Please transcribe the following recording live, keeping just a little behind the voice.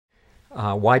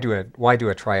Why do a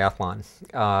triathlon?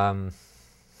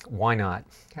 Why not?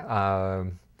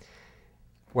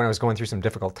 When I was going through some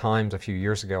difficult times a few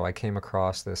years ago, I came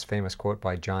across this famous quote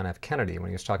by John F. Kennedy when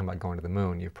he was talking about going to the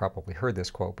moon. You've probably heard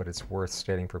this quote, but it's worth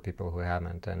stating for people who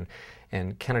haven't.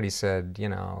 And Kennedy said, you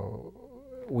know,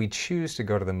 we choose to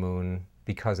go to the moon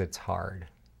because it's hard,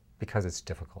 because it's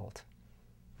difficult.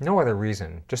 No other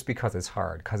reason, just because it's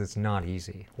hard, because it's not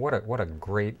easy. What a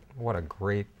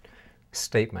great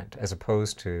statement, as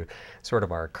opposed to sort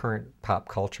of our current pop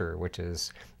culture, which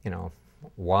is, you know,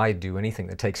 why do anything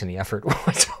that takes any effort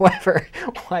whatsoever?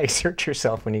 Why exert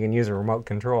yourself when you can use a remote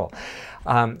control?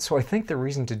 So I think the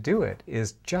reason to do it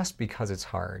is just because it's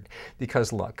hard.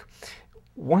 Because look,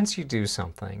 once you do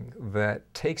something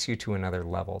that takes you to another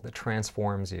level, that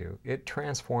transforms you, it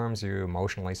transforms you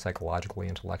emotionally, psychologically,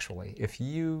 intellectually. If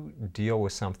you deal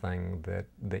with something that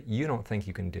you don't think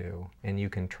you can do, and you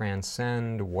can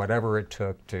transcend whatever it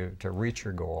took to reach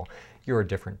your goal, you're a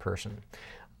different person.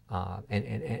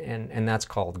 And that's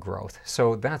called growth.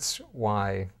 So that's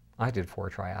why I did 4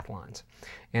 triathlons.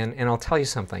 And I'll tell you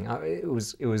something,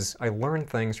 I learned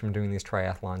things from doing these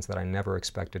triathlons that I never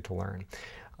expected to learn.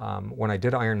 When I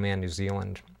did Ironman New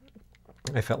Zealand,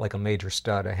 I felt like a major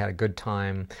stud. I had a good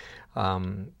time.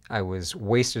 I was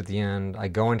wasted at the end. I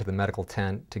go into the medical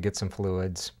tent to get some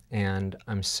fluids, and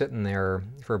I'm sitting there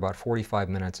for about 45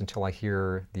 minutes until I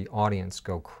hear the audience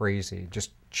go crazy,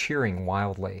 just cheering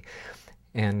wildly.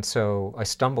 And so I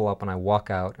stumble up and I walk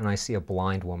out, and I see a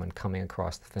blind woman coming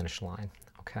across the finish line,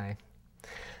 okay?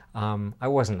 I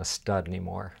wasn't a stud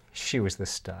anymore. She was the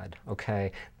stud,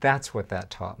 okay? That's what that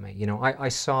taught me. You know, I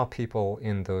saw people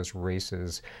in those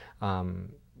races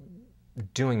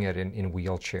doing it in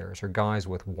wheelchairs, or guys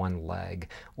with one leg,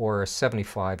 or a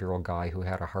 75-year-old guy who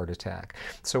had a heart attack.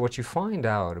 So what you find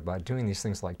out about doing these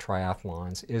things like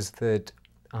triathlons is that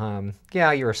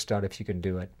yeah, you're a stud if you can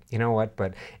do it. You know what?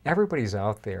 But everybody's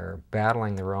out there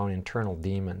battling their own internal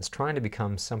demons, trying to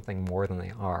become something more than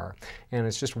they are. And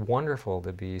it's just wonderful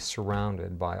to be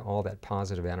surrounded by all that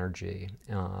positive energy,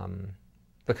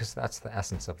 because that's the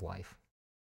essence of life.